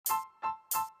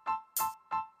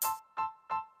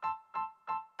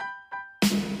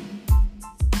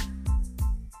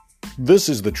This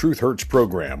is the Truth Hurts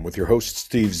program with your host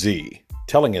Steve Z,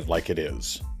 telling it like it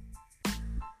is.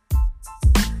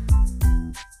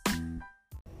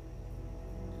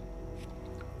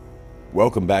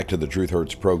 Welcome back to the Truth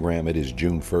Hurts program. It is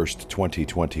June 1st,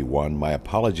 2021. My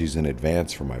apologies in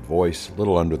advance for my voice. A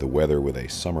little under the weather with a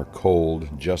summer cold,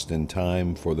 just in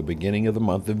time for the beginning of the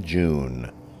month of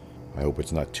June. I hope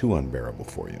it's not too unbearable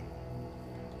for you.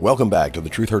 Welcome back to the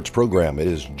Truth Hurts program. It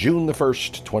is June the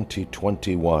 1st,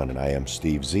 2021, and I am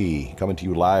Steve Z, coming to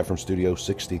you live from Studio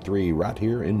 63, right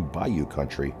here in Bayou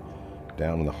Country,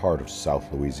 down in the heart of South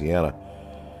Louisiana.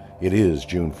 It is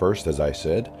June 1st, as I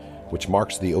said, which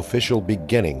marks the official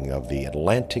beginning of the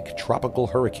Atlantic tropical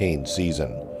hurricane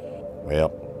season.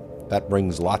 Well, that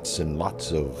brings lots and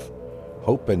lots of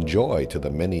hope and joy to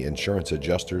the many insurance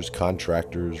adjusters,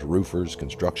 contractors, roofers,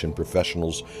 construction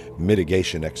professionals,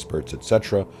 mitigation experts,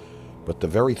 etc. But the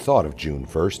very thought of June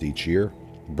 1st each year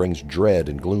brings dread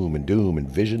and gloom and doom and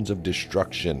visions of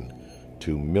destruction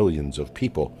to millions of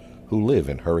people who live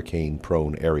in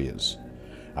hurricane-prone areas.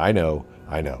 I know.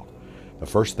 The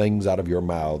first things out of your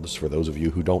mouths, for those of you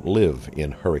who don't live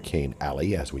in Hurricane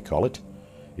Alley, as we call it,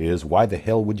 is why the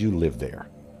hell would you live there?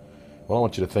 Well, I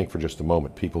want you to think for just a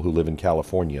moment. People who live in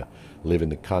California live in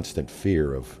the constant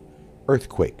fear of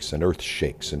earthquakes and earth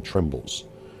shakes and trembles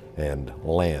and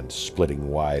land splitting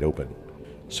wide open,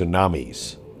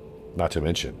 tsunamis, not to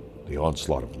mention the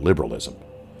onslaught of liberalism.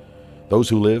 Those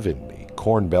who live in the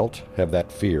Corn Belt have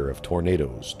that fear of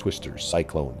tornadoes, twisters,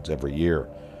 cyclones every year,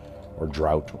 or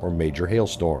drought or major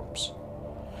hailstorms.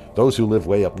 Those who live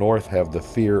way up north have the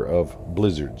fear of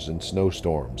blizzards and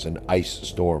snowstorms and ice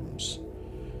storms.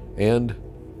 And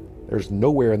there's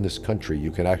nowhere in this country you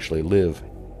can actually live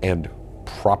and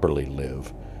properly live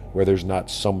where there's not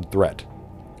some threat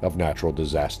of natural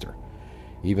disaster.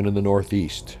 Even in the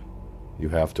Northeast, you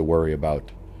have to worry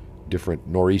about different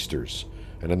nor'easters,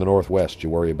 and in the Northwest, you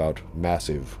worry about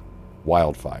massive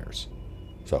wildfires.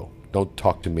 So don't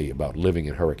talk to me about living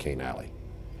in Hurricane Alley.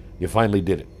 You finally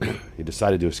did it. You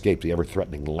decided to escape the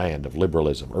ever-threatening land of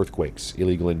liberalism, earthquakes,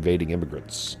 illegal invading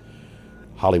immigrants,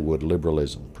 Hollywood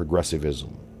liberalism,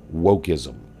 progressivism,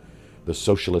 wokeism, the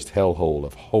socialist hellhole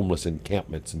of homeless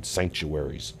encampments and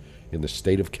sanctuaries in the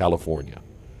state of California.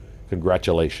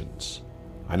 Congratulations.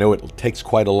 I know it takes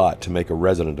quite a lot to make a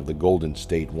resident of the Golden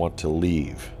State want to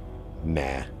leave.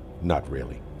 Nah, not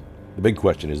really. The big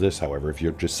question is this, however: if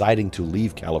you're deciding to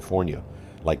leave California,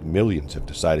 like millions have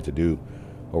decided to do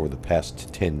over the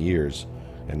past 10 years,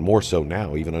 and more so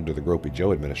now, even under the Gropey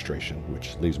Joe administration,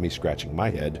 which leaves me scratching my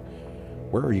head,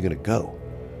 where are you going to go?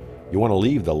 You want to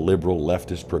leave the liberal,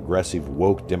 leftist, progressive,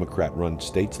 woke, Democrat-run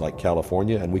states like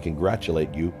California, and we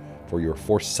congratulate you for your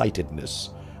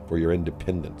foresightedness, for your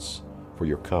independence, for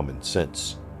your common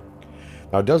sense.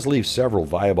 Now, it does leave several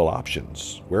viable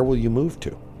options. Where will you move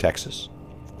to? Texas?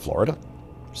 Florida?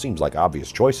 Seems like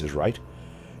obvious choices, right?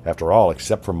 After all,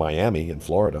 except for Miami in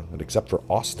Florida, and except for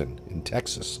Austin in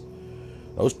Texas,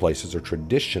 those places are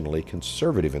traditionally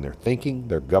conservative in their thinking,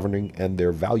 their governing, and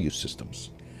their value systems.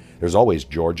 There's always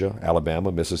Georgia,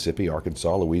 Alabama, Mississippi,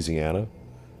 Arkansas, Louisiana,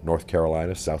 North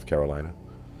Carolina, South Carolina.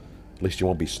 At least you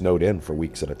won't be snowed in for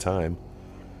weeks at a time.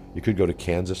 You could go to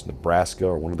Kansas, Nebraska,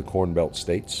 or one of the Corn Belt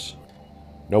states.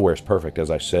 Nowhere's perfect, as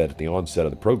I said at the onset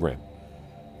of the program.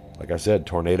 Like I said,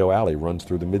 Tornado Alley runs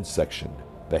through the midsection,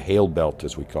 the hail belt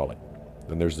as we call it.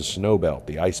 Then there's the snow belt,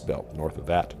 the ice belt north of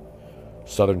that.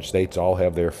 Southern states all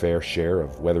have their fair share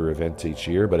of weather events each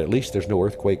year, but at least there's no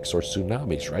earthquakes or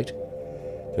tsunamis, right?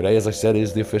 Today, as I said,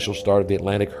 is the official start of the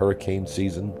Atlantic hurricane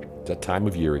season. It's that time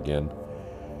of year again.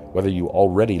 Whether you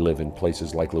already live in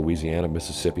places like Louisiana,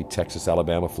 Mississippi, Texas,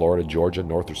 Alabama, Florida, Georgia,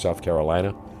 North or South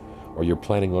Carolina, or you're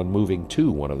planning on moving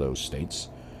to one of those states,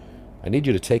 I need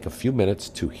you to take a few minutes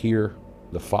to hear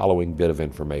the following bit of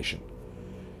information.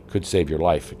 It could save your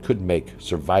life. It could make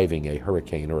surviving a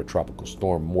hurricane or a tropical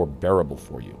storm more bearable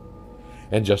for you.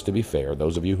 And just to be fair,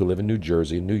 those of you who live in New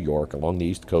Jersey and New York along the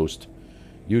East Coast,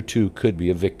 you too could be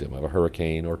a victim of a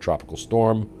hurricane or tropical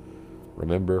storm.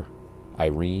 Remember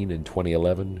Irene in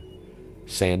 2011,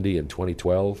 Sandy in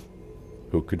 2012?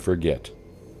 Who could forget?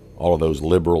 All of those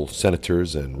liberal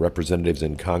senators and representatives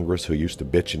in Congress who used to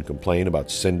bitch and complain about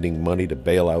sending money to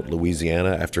bail out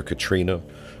Louisiana after Katrina,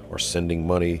 or sending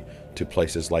money to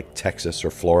places like Texas or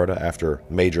Florida after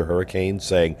major hurricanes,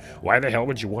 saying, why the hell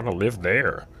would you want to live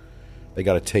there? They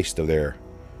got a taste of their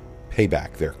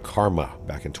payback, their karma,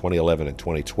 back in 2011 and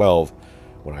 2012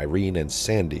 when Irene and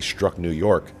Sandy struck New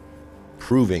York,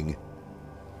 proving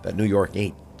that New York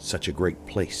ain't such a great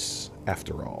place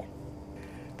after all.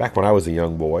 Back when I was a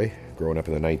young boy, growing up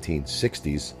in the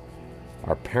 1960s,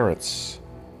 our parents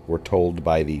We're told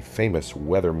by the famous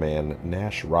weatherman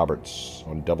Nash Roberts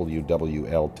on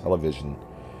WWL television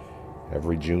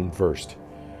every June 1st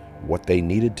what they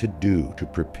needed to do to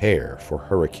prepare for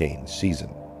hurricane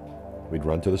season. We'd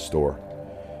run to the store,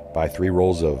 buy 3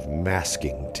 rolls of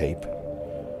masking tape,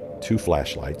 2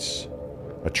 flashlights,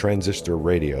 a transistor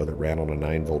radio that ran on a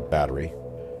 9-volt battery,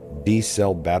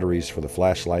 D-cell batteries for the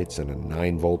flashlights, and a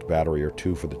 9-volt battery or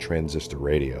 2 for the transistor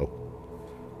radio.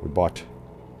 We bought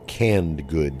canned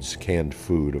goods, canned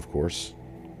food, of course,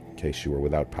 in case you were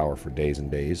without power for days and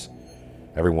days.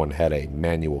 Everyone had a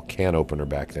manual can opener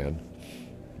back then.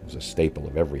 It was a staple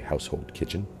of every household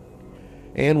kitchen.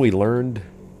 And we learned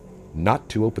not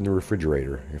to open the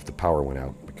refrigerator if the power went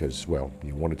out because, well,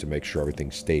 you wanted to make sure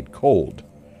everything stayed cold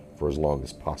for as long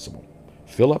as possible.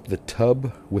 Fill up the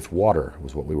tub with water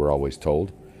was what we were always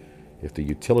told. If the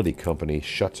utility company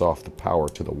shuts off the power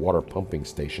to the water pumping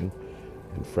station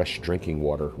and fresh drinking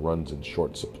water runs in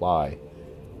short supply,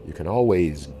 you can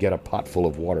always get a pot full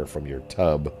of water from your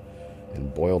tub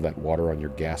and boil that water on your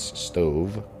gas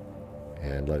stove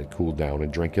and let it cool down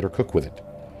and drink it or cook with it.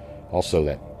 Also,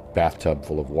 that bathtub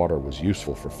full of water was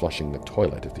useful for flushing the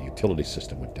toilet if the utility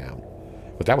system went down.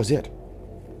 But that was it.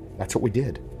 That's what we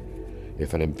did.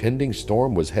 If an impending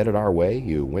storm was headed our way,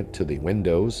 you went to the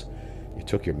windows, you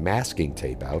took your masking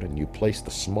tape out, and you placed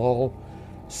the small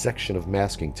section of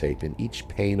masking tape in each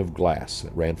pane of glass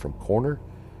that ran from corner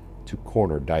to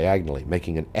corner diagonally,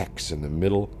 making an X in the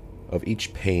middle of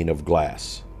each pane of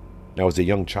glass. Now, as a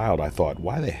young child, I thought,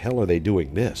 why the hell are they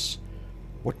doing this?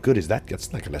 What good is that?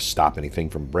 That's not going to stop anything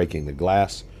from breaking the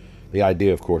glass. The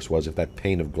idea, of course, was if that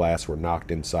pane of glass were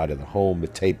knocked inside of the home, the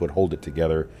tape would hold it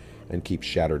together and keep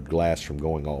shattered glass from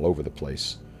going all over the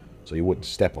place, so you wouldn't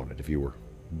step on it if you were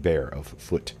bare of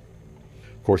foot.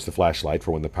 Of course, the flashlight for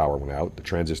when the power went out, the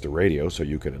transistor radio so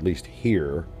you could at least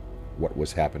hear what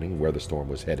was happening, where the storm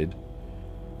was headed,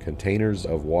 containers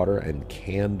of water, and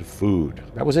canned food.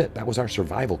 That was it. That was our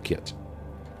survival kit.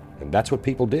 And that's what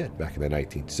people did back in the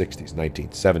 1960s,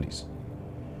 1970s.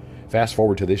 Fast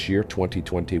forward to this year,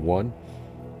 2021,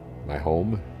 my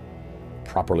home,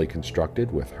 properly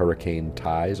constructed with hurricane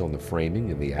ties on the framing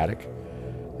in the attic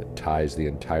that ties the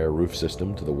entire roof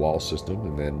system to the wall system,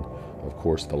 and then, of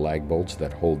course, the lag bolts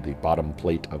that hold the bottom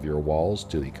plate of your walls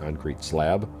to the concrete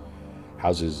slab.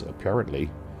 Houses, apparently,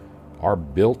 are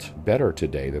built better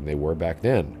today than they were back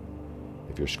then.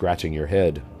 If you're scratching your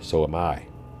head, so am I.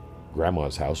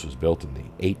 Grandma's house was built in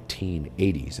the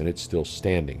 1880s, and it's still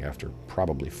standing after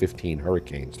probably 15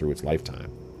 hurricanes through its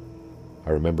lifetime.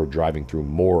 I remember driving through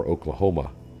Moore,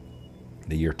 Oklahoma,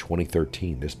 the year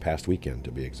 2013, this past weekend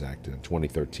to be exact, in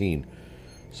 2013.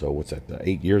 So what's that,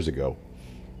 8 years ago.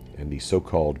 And the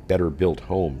so-called better-built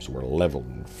homes were leveled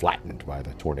and flattened by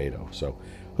the tornado. So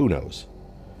who knows?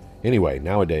 Anyway,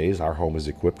 nowadays our home is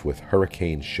equipped with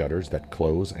hurricane shutters that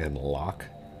close and lock.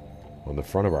 On the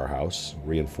front of our house,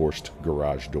 reinforced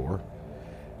garage door.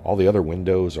 All the other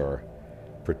windows are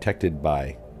protected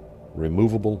by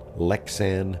removable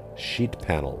Lexan sheet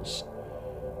panels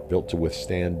built to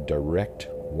withstand direct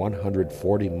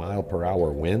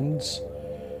 140-mile-per-hour winds.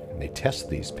 And they test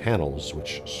these panels,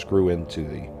 which screw into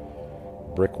the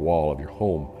brick wall of your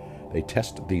home. They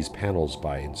test these panels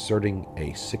by inserting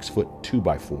a 6-foot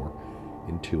 2x4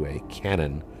 into a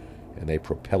cannon, and they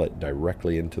propel it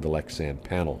directly into the Lexan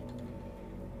panel.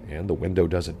 And the window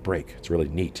doesn't break. It's really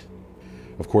neat.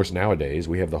 Of course, nowadays,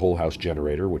 we have the whole house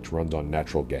generator, which runs on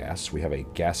natural gas. We have a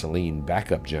gasoline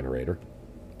backup generator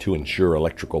to ensure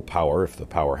electrical power if the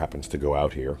power happens to go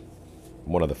out here.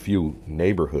 One of the few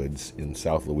neighborhoods in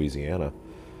South Louisiana,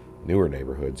 newer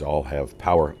neighborhoods, all have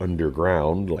power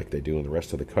underground like they do in the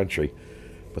rest of the country,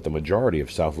 but the majority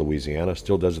of South Louisiana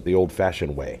still does it the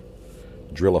old-fashioned way.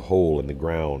 Drill a hole in the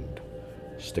ground,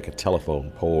 stick a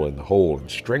telephone pole in the hole, and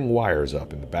string wires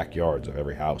up in the backyards of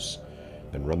every house.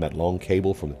 Then run that long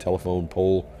cable from the telephone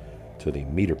pole to the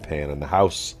meter pan in the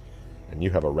house, and you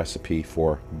have a recipe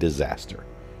for disaster.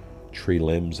 Tree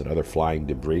limbs and other flying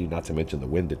debris, not to mention the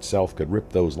wind itself, could rip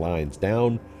those lines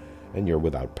down, and you're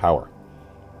without power.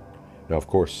 Now, of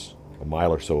course, a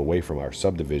mile or so away from our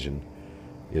subdivision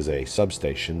is a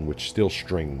substation which still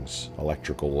strings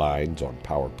electrical lines on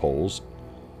power poles.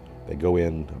 They go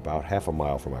in about half a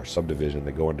mile from our subdivision.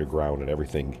 They go underground, and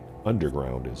everything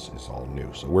underground is all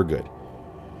new, so we're good.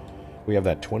 We have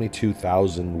that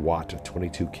 22,000 watt,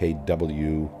 22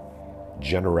 kW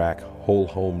Generac whole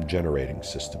home generating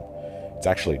system. It's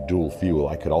actually dual fuel.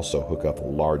 I could also hook up a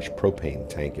large propane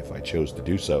tank if I chose to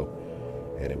do so,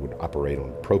 and it would operate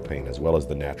on propane as well as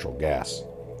the natural gas.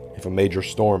 If a major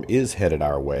storm is headed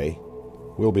our way,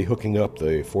 We'll be hooking up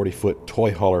the 40-foot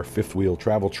toy hauler fifth-wheel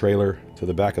travel trailer to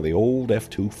the back of the old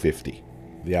F-250.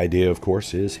 The idea, of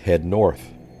course, is head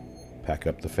north. Pack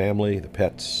up the family, the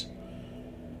pets,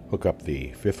 hook up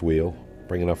the fifth wheel,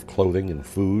 bring enough clothing and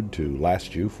food to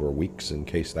last you for weeks in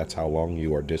case that's how long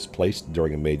you are displaced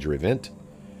during a major event,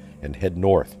 and head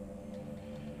north.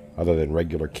 Other than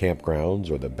regular campgrounds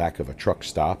or the back of a truck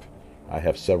stop, I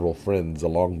have several friends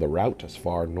along the route as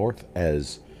far north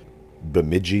as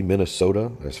Bemidji,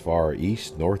 Minnesota, as far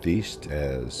east, northeast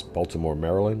as Baltimore,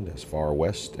 Maryland, as far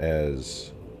west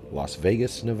as Las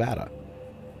Vegas, Nevada.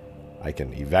 I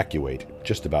can evacuate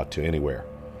just about to anywhere.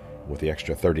 With the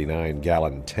extra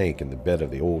 39-gallon tank in the bed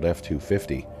of the old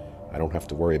F-250, I don't have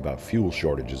to worry about fuel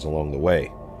shortages along the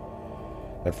way.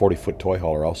 That 40-foot toy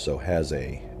hauler also has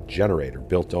a generator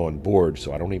built on board,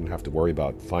 so I don't even have to worry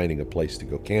about finding a place to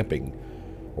go camping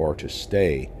or to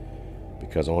stay,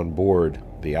 because on board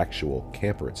the actual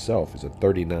camper itself is a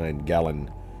 39-gallon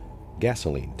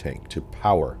gasoline tank to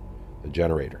power the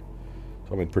generator.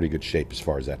 So I'm in pretty good shape as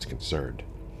far as that's concerned.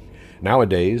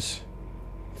 Nowadays,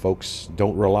 folks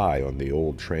don't rely on the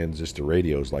old transistor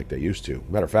radios like they used to.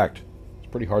 Matter of fact,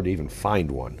 it's pretty hard to even find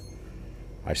one.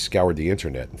 I scoured the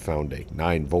internet and found a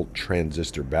 9-volt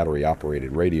transistor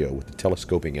battery-operated radio with a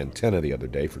telescoping antenna the other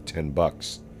day for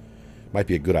 $10. Might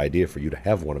be a good idea for you to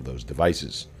have one of those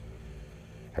devices.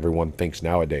 Everyone thinks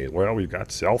nowadays, well, we've got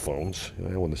cell phones.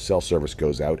 When the cell service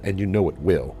goes out, and you know it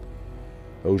will,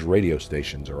 those radio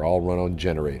stations are all run on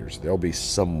generators. There'll be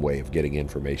some way of getting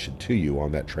information to you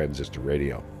on that transistor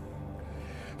radio.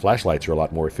 Flashlights are a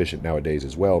lot more efficient nowadays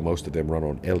as well. Most of them run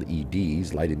on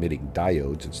LEDs, light-emitting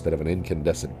diodes, instead of an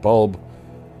incandescent bulb,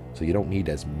 so you don't need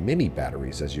as many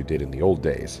batteries as you did in the old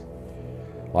days.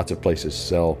 Lots of places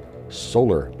sell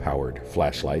solar-powered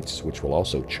flashlights, which will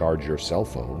also charge your cell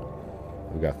phone.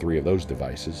 We've got 3 of those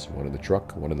devices, one in the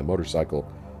truck, one in the motorcycle,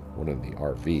 one in the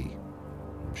RV.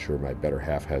 I'm sure my better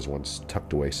half has one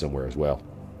tucked away somewhere as well.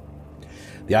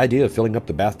 The idea of filling up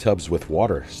the bathtubs with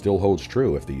water still holds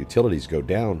true. If the utilities go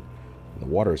down, the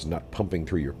water is not pumping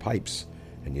through your pipes,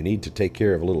 and you need to take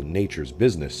care of a little nature's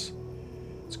business,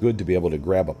 it's good to be able to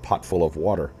grab a pot full of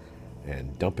water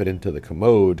and dump it into the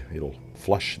commode. It'll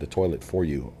flush the toilet for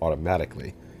you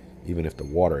automatically, even if the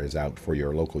water is out for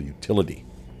your local utility.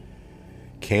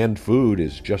 Canned food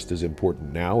is just as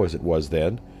important now as it was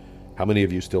then. How many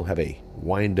of you still have a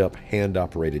wind-up,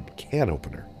 hand-operated can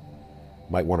opener?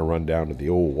 Might want to run down to the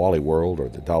old Wally World or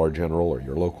the Dollar General or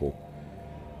your local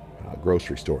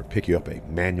grocery store and pick you up a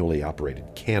manually operated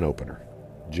can opener.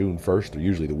 June 1st, or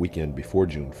usually the weekend before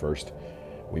June 1st,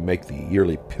 we make the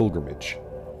yearly pilgrimage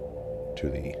to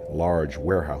the large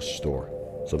warehouse store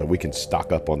so that we can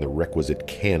stock up on the requisite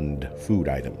canned food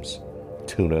items.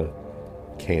 Tuna,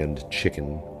 canned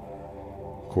chicken,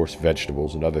 of course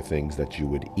vegetables and other things that you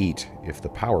would eat if the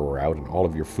power were out and all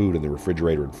of your food in the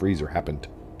refrigerator and freezer happened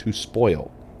to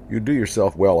spoil. You'd do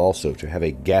yourself well also to have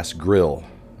a gas grill,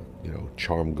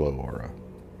 Charm Glow or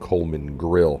a Coleman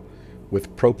grill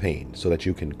with propane so that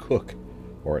you can cook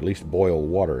or at least boil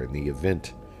water in the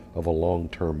event of a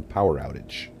long-term power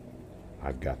outage.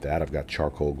 I've got that. I've got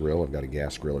charcoal grill. I've got a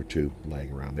gas grill or 2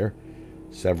 laying around there.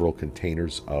 Several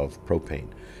containers of propane.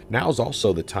 Now's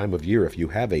also the time of year, if you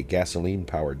have a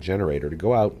gasoline-powered generator, to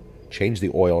go out, change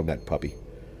the oil in that puppy,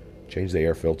 change the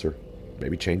air filter,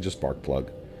 maybe change the spark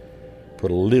plug,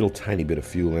 put a little tiny bit of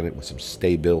fuel in it with some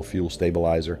Sta-Bil fuel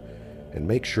stabilizer, and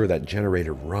make sure that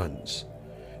generator runs.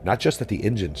 Not just that the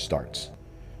engine starts.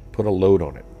 Put a load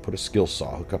on it. Put a skill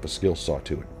saw. Hook up a skill saw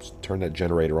to it. Turn that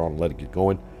generator on and let it get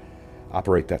going.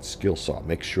 Operate that skill saw.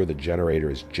 Make sure the generator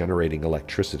is generating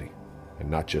electricity and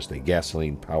not just a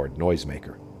gasoline-powered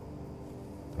noisemaker.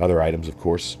 Other items, of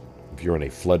course, if you're in a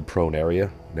flood-prone area,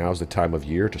 now's the time of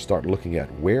year to start looking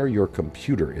at where your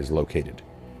computer is located.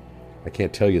 I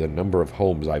can't tell you the number of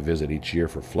homes I visit each year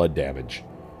for flood damage.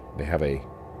 They have a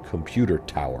computer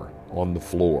tower on the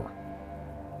floor.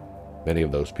 Many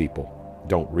of those people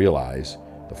don't realize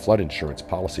the flood insurance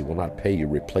policy will not pay you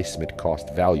replacement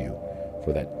cost value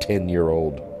for that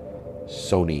 10-year-old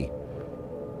Sony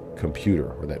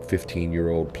computer or that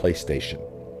 15-year-old PlayStation.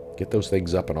 Get those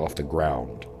things up and off the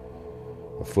ground.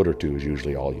 A foot or 2 is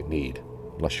usually all you need,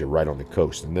 unless you're right on the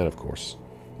coast, and then, of course,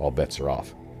 all bets are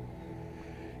off.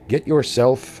 Get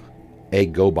yourself a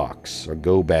Go Box or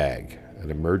Go Bag,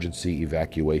 an emergency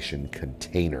evacuation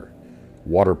container.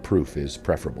 Waterproof is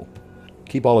preferable.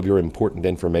 Keep all of your important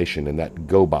information in that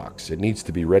Go Box. It needs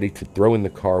to be ready to throw in the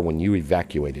car when you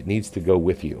evacuate. It needs to go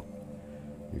with you.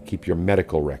 You keep your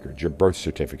medical records, your birth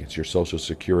certificates, your Social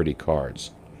Security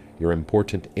cards, your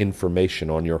important information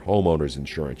on your homeowner's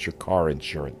insurance, your car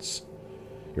insurance,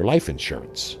 your life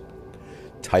insurance.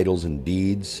 titles and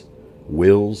deeds,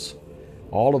 wills,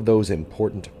 all of those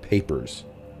important papers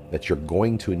that you're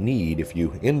going to need if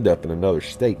you end up in another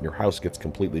state and your house gets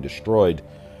completely destroyed.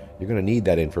 You're going to need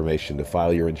that information to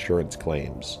file your insurance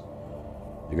claims.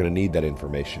 You're going to need that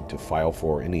information to file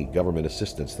for any government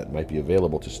assistance that might be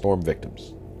available to storm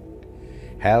victims.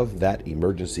 Have that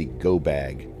emergency go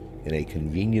bag in a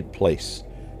convenient place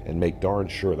and make darn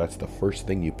sure that's the first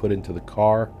thing you put into the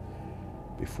car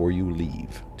before you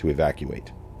leave to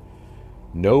evacuate.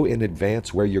 Know in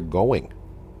advance where you're going.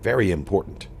 Very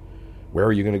important. Where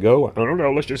are you going to go? I don't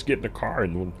know. Let's just get in the car,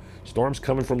 and when storm's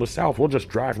coming from the south, we'll just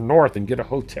drive north and get a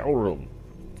hotel room.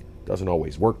 Doesn't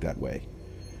always work that way.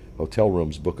 Hotel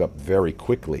rooms book up very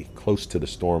quickly close to the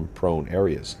storm-prone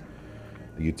areas.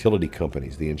 The utility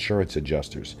companies, the insurance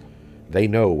adjusters, they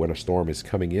know when a storm is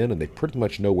coming in, and they pretty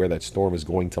much know where that storm is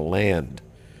going to land.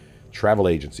 Travel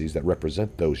agencies that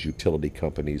represent those utility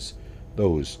companies,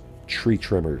 those tree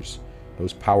trimmers,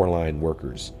 those power line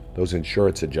workers, those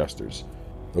insurance adjusters,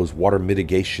 those water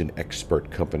mitigation expert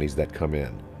companies that come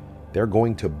in, they're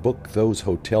going to book those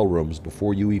hotel rooms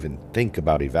before you even think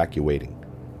about evacuating.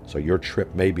 So your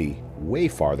trip may be way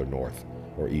farther north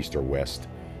or east or west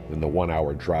than the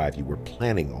 1-hour drive you were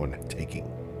planning on taking.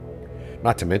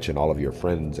 Not to mention all of your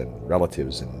friends and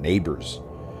relatives and neighbors,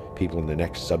 people in the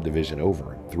next subdivision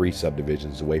over, 3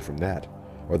 subdivisions away from that,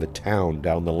 or the town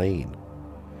down the lane.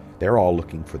 They're all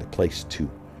looking for the place to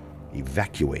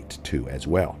evacuate to as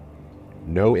well.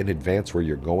 Know in advance where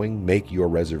you're going. Make your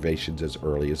reservations as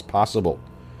early as possible.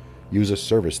 Use a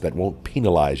service that won't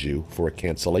penalize you for a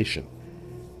cancellation.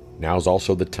 Now's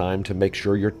also the time to make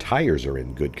sure your tires are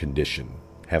in good condition,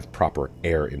 have proper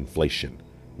air inflation.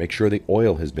 Make sure the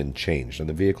oil has been changed and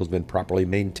the vehicle's been properly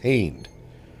maintained.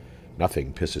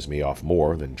 Nothing pisses me off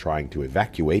more than trying to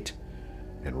evacuate,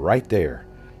 and right there,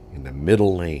 in the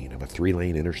middle lane of a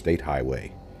 3-lane interstate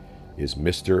highway, is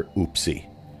Mr. Oopsie,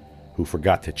 who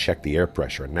forgot to check the air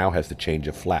pressure and now has to change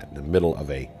a flat in the middle of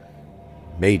a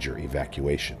major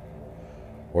evacuation.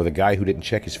 Or the guy who didn't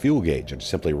check his fuel gauge and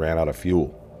simply ran out of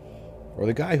fuel. Or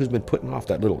the guy who's been putting off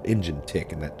that little engine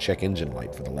tick and that check engine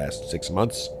light for the last 6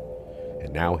 months,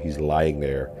 and now he's lying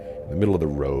there in the middle of the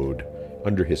road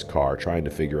under his car trying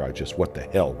to figure out just what the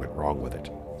hell went wrong with it.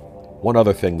 One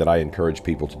other thing that I encourage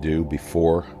people to do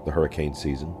before the hurricane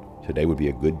season, today would be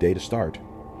a good day to start.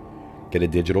 Get a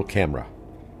digital camera.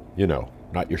 You know,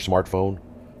 not your smartphone,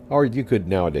 or you could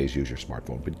nowadays use your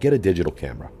smartphone, but get a digital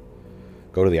camera.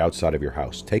 Go to the outside of your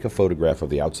house. Take a photograph of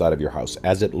the outside of your house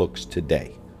as it looks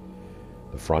today.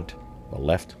 The front, the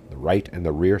left, the right, and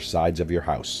the rear sides of your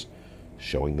house,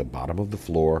 showing the bottom of the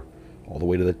floor all the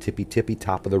way to the tippy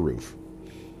top of the roof.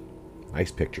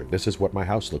 Nice picture. This is what my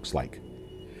house looks like.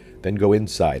 Then go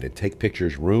inside and take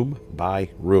pictures room by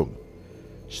room.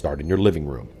 Start in your living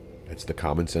room. It's the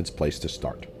common sense place to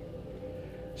start.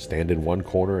 Stand in one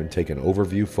corner and take an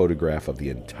overview photograph of the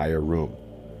entire room.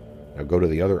 Now go to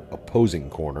the other opposing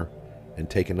corner and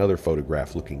take another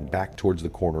photograph looking back towards the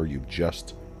corner you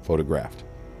just photographed.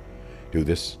 Do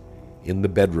this in the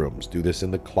bedrooms, do this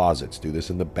in the closets, do this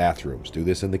in the bathrooms, do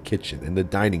this in the kitchen, in the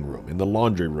dining room, in the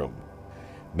laundry room.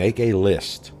 Make a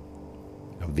list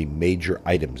of the major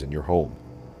items in your home.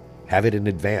 Have it in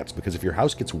advance, because if your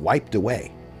house gets wiped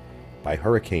away by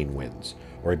hurricane winds,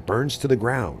 or it burns to the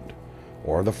ground,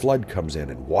 or the flood comes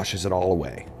in and washes it all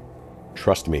away,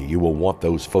 trust me, you will want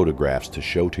those photographs to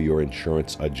show to your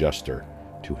insurance adjuster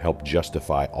to help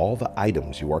justify all the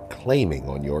items you are claiming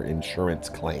on your insurance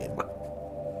claim.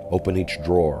 Open each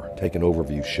drawer, take an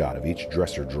overview shot of each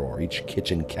dresser drawer, each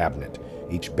kitchen cabinet,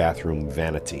 each bathroom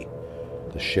vanity,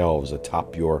 the shelves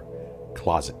atop your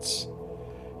closets.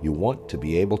 You want to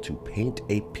be able to paint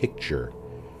a picture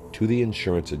to the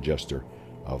insurance adjuster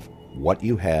of what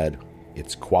you had,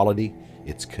 its quality,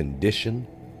 its condition,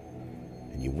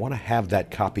 and you want to have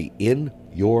that copy in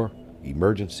your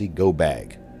emergency go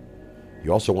bag.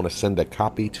 You also want to send a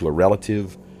copy to a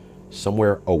relative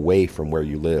somewhere away from where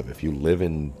you live. If you live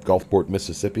in Gulfport,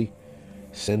 Mississippi,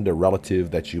 send a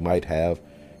relative that you might have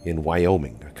in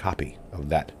Wyoming a copy of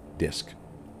that disc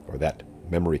or that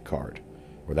memory card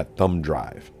or that thumb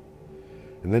drive.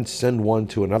 And then send one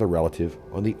to another relative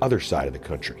on the other side of the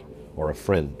country, or a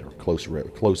friend or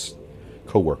close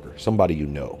co-worker, somebody you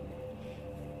know,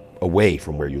 away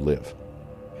from where you live.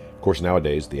 Of course,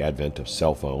 nowadays, the advent of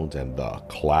cell phones and the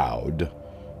cloud,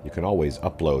 you can always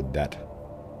upload that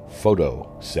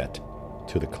photo set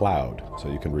to the cloud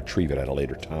so you can retrieve it at a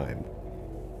later time.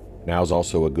 Now's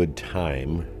also a good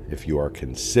time if you are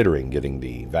considering getting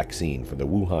the vaccine for the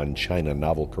Wuhan, China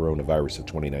novel coronavirus of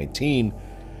 2019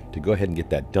 to go ahead and get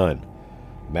that done.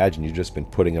 Imagine you've just been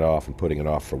putting it off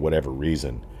for whatever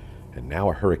reason. and now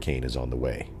a hurricane is on the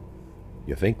way.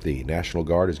 You think the National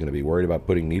Guard is going to be worried about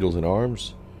putting needles in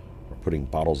arms or putting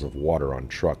bottles of water on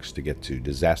trucks to get to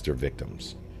disaster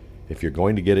victims? If you're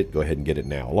going to get it, go ahead and get it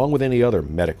now, along with any other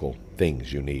medical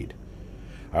things you need.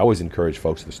 I always encourage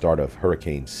folks at the start of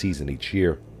hurricane season each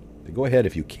year to go ahead,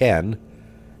 if you can,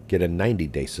 get a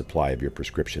 90-day supply of your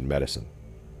prescription medicine.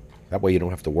 That way you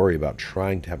don't have to worry about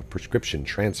trying to have a prescription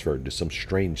transferred to some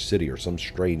strange city or some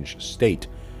strange state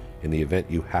in the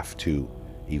event you have to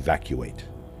evacuate.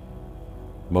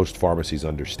 Most pharmacies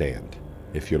understand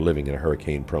if you're living in a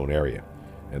hurricane-prone area,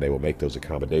 and they will make those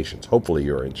accommodations. Hopefully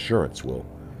your insurance will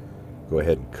go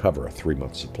ahead and cover a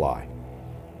 3-month supply.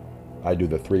 I do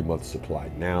the 3-month supply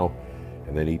now,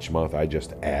 and then each month I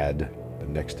just add the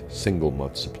next single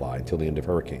month supply until the end of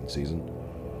hurricane season,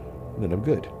 and then I'm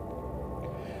good.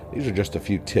 These are just a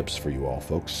few tips for you all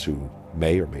folks who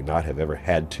may or may not have ever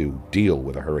had to deal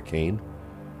with a hurricane.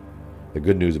 The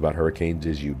good news about hurricanes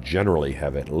is you generally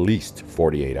have at least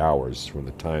 48 hours from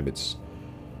the time it's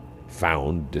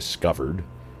found, discovered,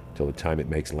 till the time it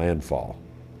makes landfall.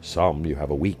 Some you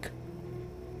have a week.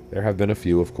 There have been a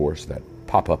few, of course, that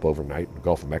pop up overnight in the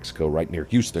Gulf of Mexico right near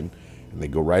Houston, and they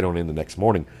go right on in the next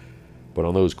morning. But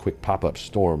on those quick pop-up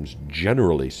storms,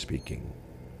 generally speaking,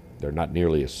 they're not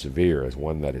nearly as severe as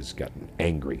one that has gotten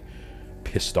angry,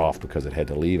 pissed off because it had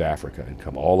to leave Africa and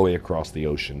come all the way across the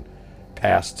ocean,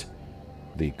 past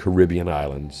the Caribbean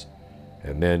islands,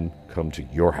 and then come to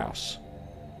your house.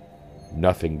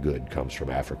 Nothing good comes from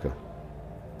Africa.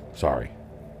 Sorry.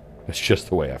 That's just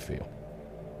the way I feel.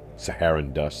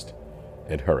 Saharan dust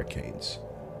and hurricanes.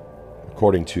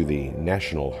 According to the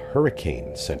National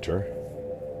Hurricane Center,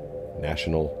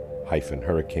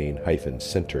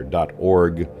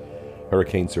 national-hurricane-center.org,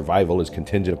 hurricane survival is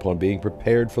contingent upon being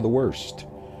prepared for the worst.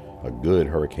 A good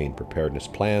hurricane preparedness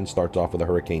plan starts off with a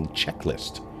hurricane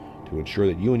checklist to ensure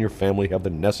that you and your family have the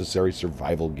necessary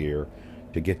survival gear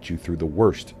to get you through the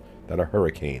worst that a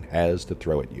hurricane has to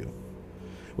throw at you.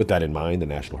 With that in mind, the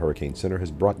National Hurricane Center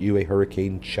has brought you a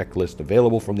hurricane checklist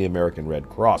available from the American Red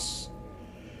Cross.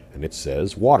 And it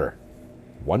says water,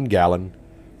 1 gallon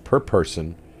per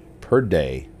person per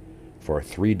day for a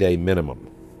 3-day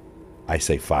minimum. I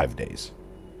say 5 days.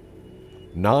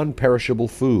 Non-perishable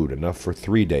food, enough for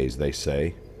 3 days, they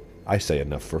say. I say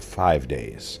enough for 5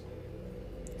 days.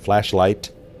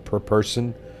 Flashlight per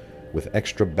person with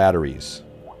extra batteries.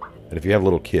 And if you have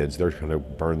little kids, they're going to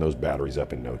burn those batteries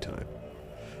up in no time.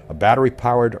 A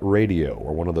battery-powered radio,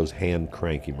 or one of those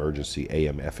hand-crank emergency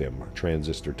AM/FM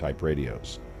transistor-type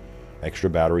radios. Extra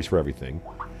batteries for everything.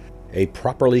 A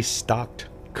properly stocked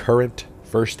current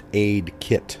first aid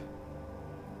kit.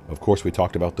 Of course, we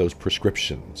talked about those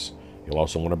prescriptions. You'll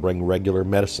also want to bring regular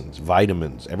medicines,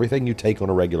 vitamins, everything you take on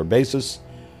a regular basis,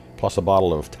 plus a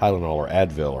bottle of Tylenol or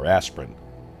Advil or aspirin.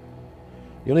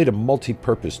 You'll need a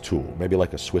multi-purpose tool, maybe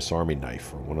like a Swiss Army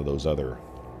knife or one of those other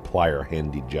plier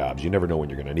handy jobs. You never know when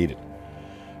you're going to need it.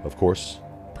 Of course,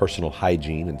 personal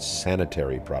hygiene and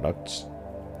sanitary products.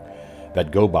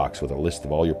 That go box with a list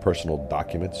of all your personal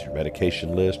documents, your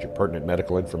medication list, your pertinent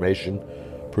medical information,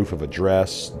 proof of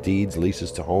address, deeds,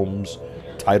 leases to homes,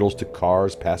 titles to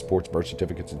cars, passports, birth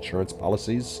certificates, insurance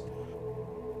policies,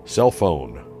 cell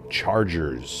phone,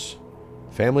 chargers,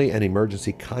 family and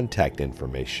emergency contact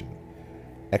information,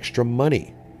 extra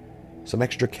money, some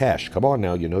extra cash. Come on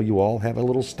now, you know you all have a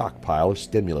little stockpile of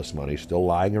stimulus money still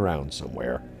lying around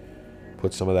somewhere.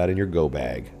 Put some of that in your go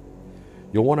bag.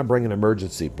 You'll want to bring an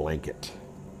emergency blanket.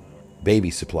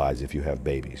 Baby supplies if you have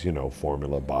babies, you know,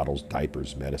 formula, bottles,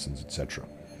 diapers, medicines, etc.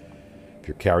 If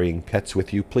you're carrying pets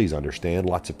with you, please understand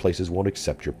lots of places won't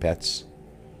accept your pets.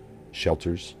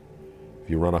 Shelters. If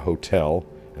you run a hotel,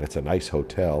 and it's a nice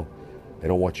hotel, they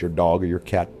don't want your dog or your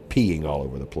cat peeing all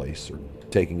over the place or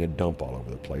taking a dump all over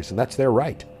the place, and that's their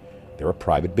right. They're a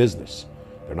private business.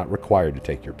 They're not required to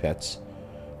take your pets.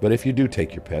 But if you do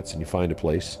take your pets and you find a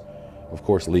place, of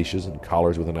course, leashes and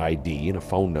collars with an ID and a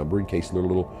phone number in case your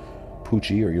little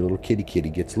poochie or your little kitty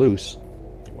gets loose.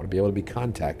 You want to be able to be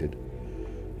contacted.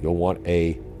 You'll want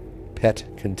a pet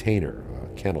container, a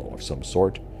kennel of some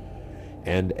sort,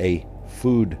 and a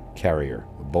food carrier,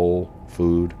 a bowl,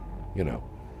 food, you know,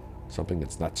 something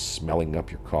that's not smelling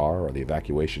up your car or the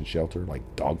evacuation shelter like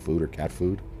dog food or cat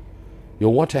food.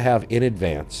 You'll want to have in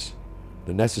advance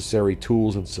the necessary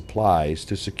tools and supplies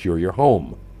to secure your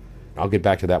home. I'll get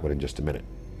back to that one in just a minute.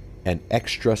 An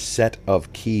extra set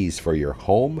of keys for your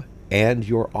home and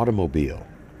your automobile.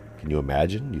 Can you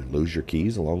imagine you lose your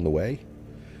keys along the way?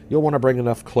 You'll want to bring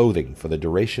enough clothing for the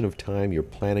duration of time you're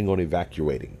planning on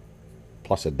evacuating,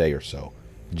 plus a day or so,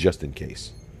 just in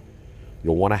case.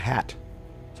 You'll want a hat.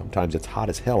 Sometimes it's hot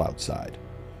as hell outside.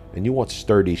 and you want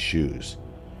sturdy shoes.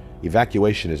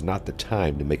 Evacuation is not the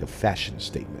time to make a fashion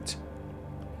statement.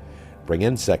 Bring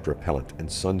insect repellent and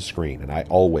sunscreen, and I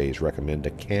always recommend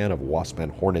a can of Wasp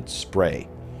and Hornet spray.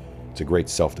 It's a great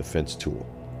self-defense tool.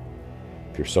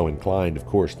 If you're so inclined, of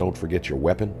course, don't forget your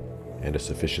weapon and a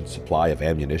sufficient supply of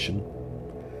ammunition.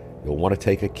 You'll want to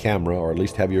take a camera or at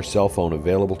least have your cell phone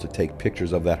available to take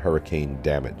pictures of that hurricane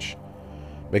damage.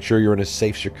 Make sure you're in a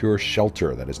safe, secure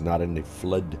shelter that is not in a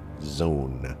flood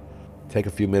zone. Take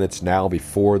a few minutes now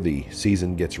before the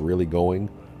season gets really going.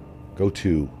 Go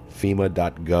to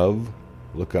FEMA.gov,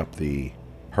 look up the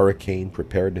Hurricane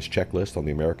Preparedness Checklist on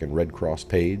the American Red Cross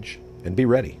page, and be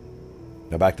ready.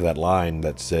 Now back to that line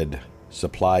that said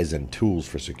supplies and tools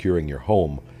for securing your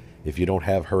home. If you don't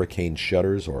have hurricane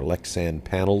shutters or Lexan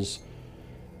panels,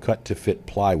 cut to fit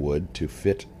plywood to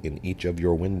fit in each of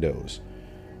your windows.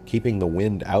 Keeping the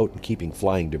wind out and keeping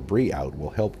flying debris out will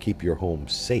help keep your home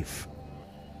safe.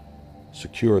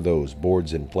 Secure those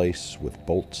boards in place with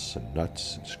bolts and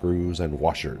nuts and screws and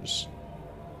washers.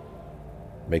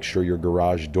 Make sure your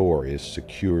garage door is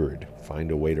secured.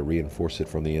 Find a way to reinforce it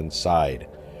from the inside.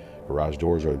 Garage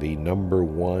doors are the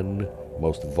 #1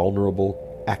 most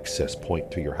vulnerable access point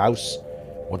to your house.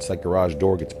 Once that garage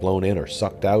door gets blown in or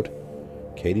sucked out,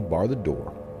 Katie, bar the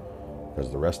door,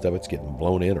 because the rest of it's getting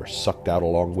blown in or sucked out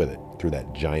along with it through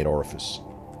that giant orifice.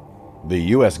 The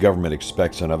U.S. government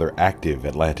expects another active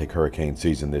Atlantic hurricane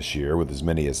season this year, with as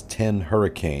many as 10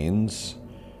 hurricanes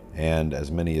and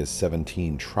as many as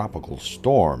 17 tropical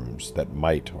storms that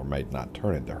might or might not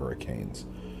turn into hurricanes.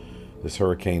 This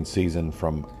hurricane season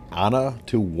from Ana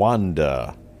to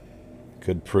Wanda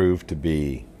could prove to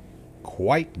be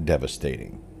quite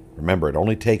devastating. Remember, it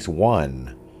only takes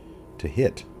one to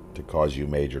hit to cause you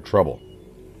major trouble.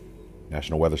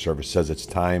 National Weather Service says it's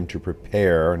time to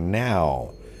prepare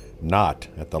now, not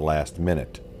at the last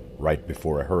minute, right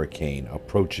before a hurricane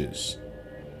approaches.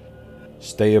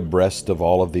 Stay abreast of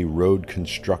all of the road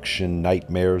construction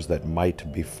nightmares that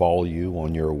might befall you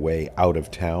on your way out of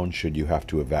town should you have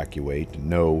to evacuate.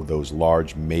 Know those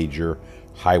large, major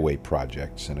highway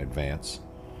projects in advance.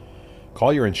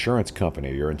 Call your insurance company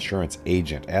or your insurance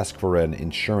agent. Ask for an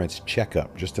insurance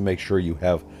checkup just to make sure you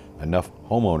have enough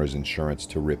homeowners insurance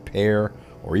to repair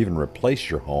or even replace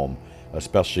your home,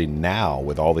 especially now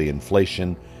with all the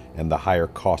inflation and the higher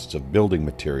costs of building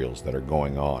materials that are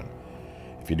going on.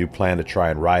 If you do plan to try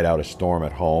and ride out a storm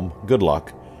at home, good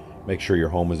luck. Make sure your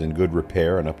home is in good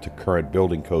repair and up to current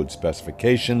building code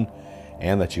specification,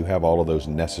 and that you have all of those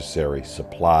necessary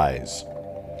supplies.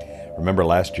 Remember,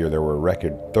 last year there were a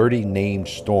record 30 named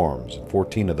storms, and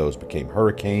 14 of those became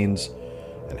hurricanes,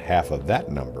 and half of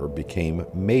that number became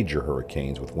major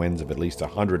hurricanes with winds of at least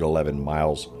 111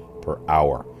 miles per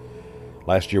hour.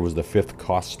 Last year was the 5th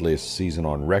costliest season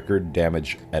on record,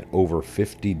 damage at over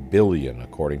 $50 billion,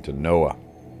 according to NOAA.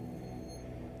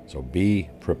 So be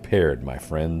prepared, my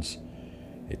friends.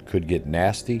 It could get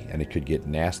nasty, and it could get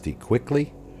nasty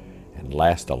quickly and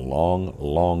last a long,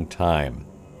 long time.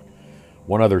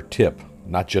 One other tip,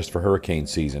 not just for hurricane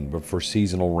season, but for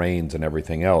seasonal rains and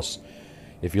everything else.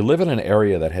 If you live in an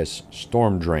area that has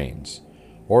storm drains,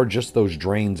 or just those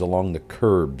drains along the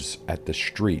curbs at the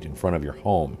street in front of your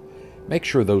home, make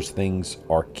sure those things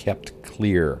are kept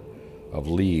clear of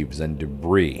leaves and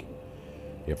debris.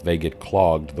 If they get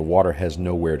clogged, the water has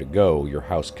nowhere to go. Your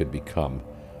house could become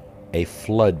a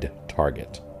flood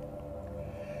target.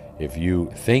 If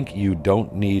you think you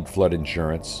don't need flood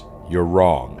insurance, you're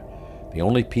wrong. The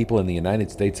only people in the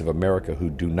United States of America who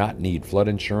do not need flood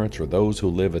insurance are those who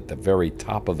live at the very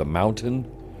top of the mountain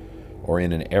or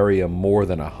in an area more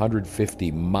than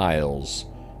 150 miles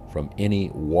from any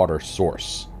water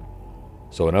source.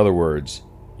 So in other words,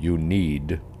 you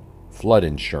need flood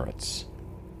insurance.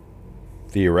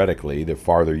 Theoretically, the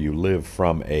farther you live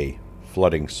from a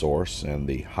flooding source and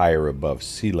the higher above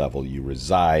sea level you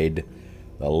reside,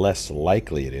 the less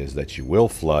likely it is that you will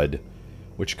flood,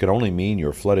 which could only mean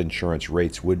your flood insurance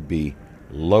rates would be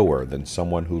lower than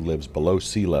someone who lives below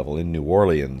sea level in New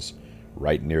Orleans,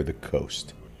 right near the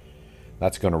coast.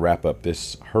 That's going to wrap up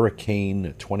this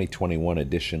Hurricane 2021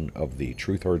 edition of the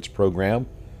Truth Hurts program.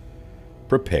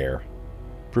 Prepare,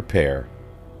 prepare,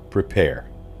 prepare.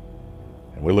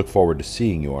 And we look forward to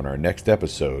seeing you on our next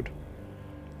episode.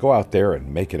 Go out there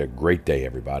and make it a great day,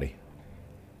 everybody.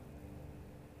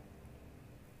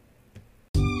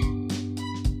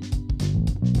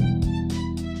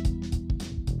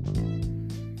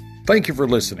 Thank you for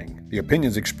listening. The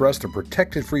opinions expressed are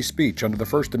protected free speech under the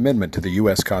First Amendment to the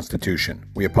U.S. Constitution.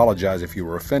 We apologize if you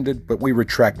were offended, but we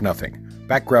retract nothing.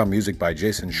 Background music by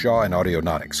Jason Shaw and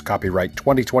Audionautics. Copyright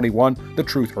 2021, The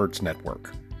Truth Hurts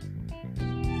Network.